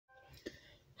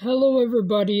Hello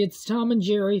everybody, it's Tom and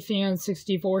Jerry Fan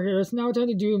 64 here. It's now time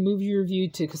to do a movie review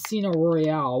to Casino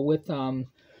Royale with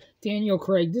Daniel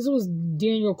Craig. This was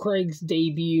Daniel Craig's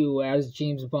debut as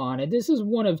James Bond, and this is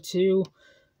one of two.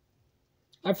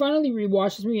 I finally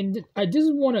rewatched this movie, and this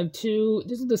is one of two.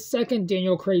 This is the second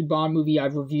Daniel Craig Bond movie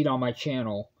I've reviewed on my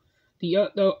channel.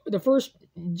 The first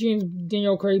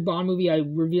Daniel Craig Bond movie I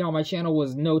reviewed on my channel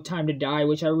was No Time to Die,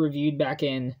 which I reviewed back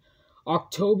in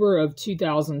October of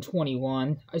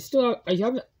 2021. I saw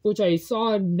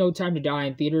No Time to Die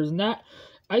in theaters, and that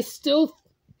I still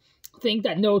think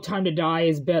that No Time to Die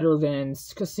is better than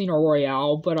Casino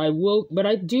Royale, but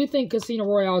I do think Casino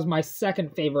Royale is my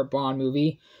second favorite Bond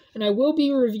movie, and I will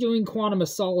be reviewing Quantum of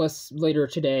Solace later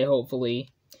today, hopefully.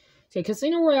 Okay,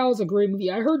 Casino Royale is a great movie.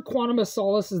 I heard Quantum of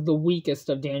Solace is the weakest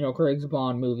of Daniel Craig's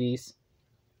Bond movies.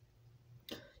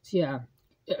 So yeah,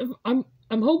 I'm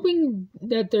hoping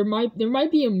that there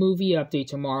might be a movie update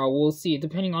tomorrow. We'll see,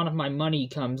 depending on if my money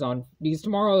comes on, because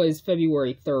tomorrow is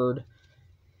February 3rd.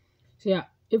 So yeah,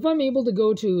 if I'm able to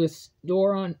go to a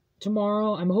store on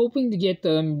tomorrow, I'm hoping to get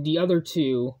the other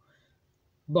two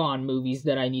Bond movies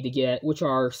that I need to get, which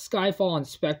are Skyfall and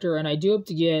Spectre, and I do hope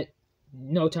to get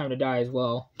No Time to Die as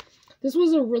well. This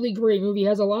was a really great movie. It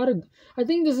has a lot of... I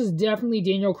think this is definitely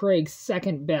Daniel Craig's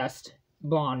second best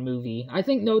Bond movie. I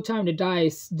think No Time to Die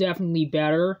is definitely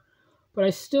better, but I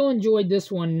still enjoyed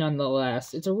this one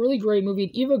nonetheless. It's a really great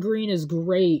movie. Eva Green is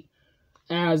great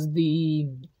as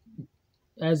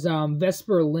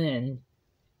Vesper Lynd.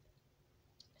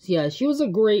 So yeah,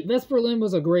 Vesper Lynd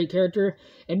was a great character.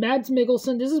 And Mads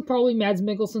Mikkelsen, this is probably Mads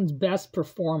Mikkelsen's best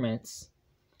performance.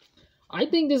 I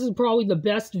think this is probably the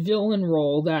best villain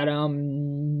role that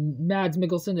Mads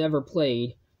Mikkelsen ever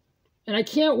played. And I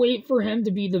can't wait for him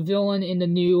to be the villain in the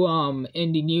new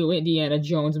Indiana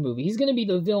Jones movie. He's going to be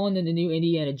the villain in the new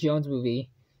Indiana Jones movie.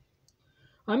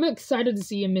 I'm excited to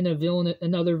see him in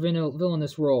another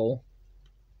villainous role.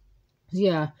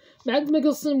 Yeah, Mads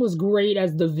Mikkelsen was great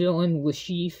as the villain Le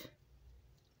Chiffre.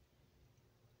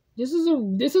 This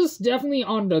is definitely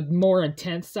on the more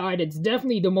intense side. It's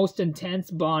definitely the most intense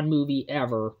Bond movie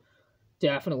ever.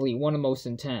 Definitely one of the most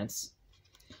intense.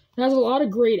 It has a lot of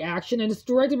great action, and it's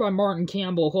directed by Martin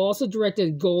Campbell, who also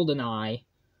directed GoldenEye,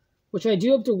 which I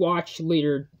do have to watch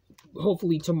later,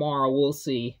 hopefully tomorrow, we'll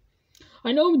see.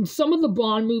 I know some of the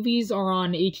Bond movies are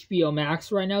on HBO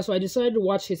Max right now, so I decided to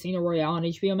watch Casino Royale on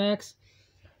HBO Max.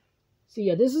 So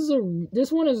yeah,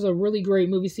 this one is a really great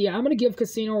movie. So yeah, I'm going to give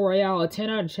Casino Royale a 10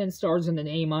 out of 10 stars and an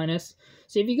A-.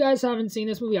 So if you guys haven't seen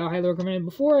this movie, I highly recommend it.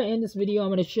 Before I end this video, I'm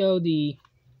going to show the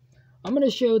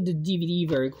DVD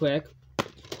very quick.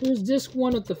 Here's disc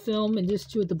 1 with the film and disc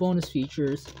 2 with the bonus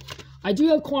features. I do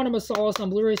have Quantum of Solace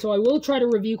on Blu-ray, so I will try to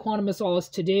review Quantum of Solace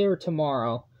today or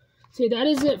tomorrow. So yeah, that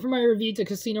is it for my review to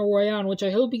Casino Royale, which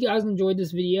I hope you guys enjoyed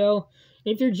this video.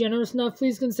 If you're generous enough,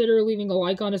 please consider leaving a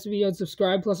like on this video and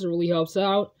subscribe, plus it really helps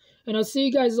out. And I'll see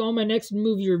you guys on my next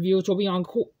movie review, which will be on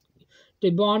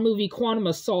the Bond movie Quantum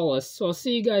of Solace. So I'll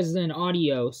see you guys then.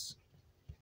 Adios.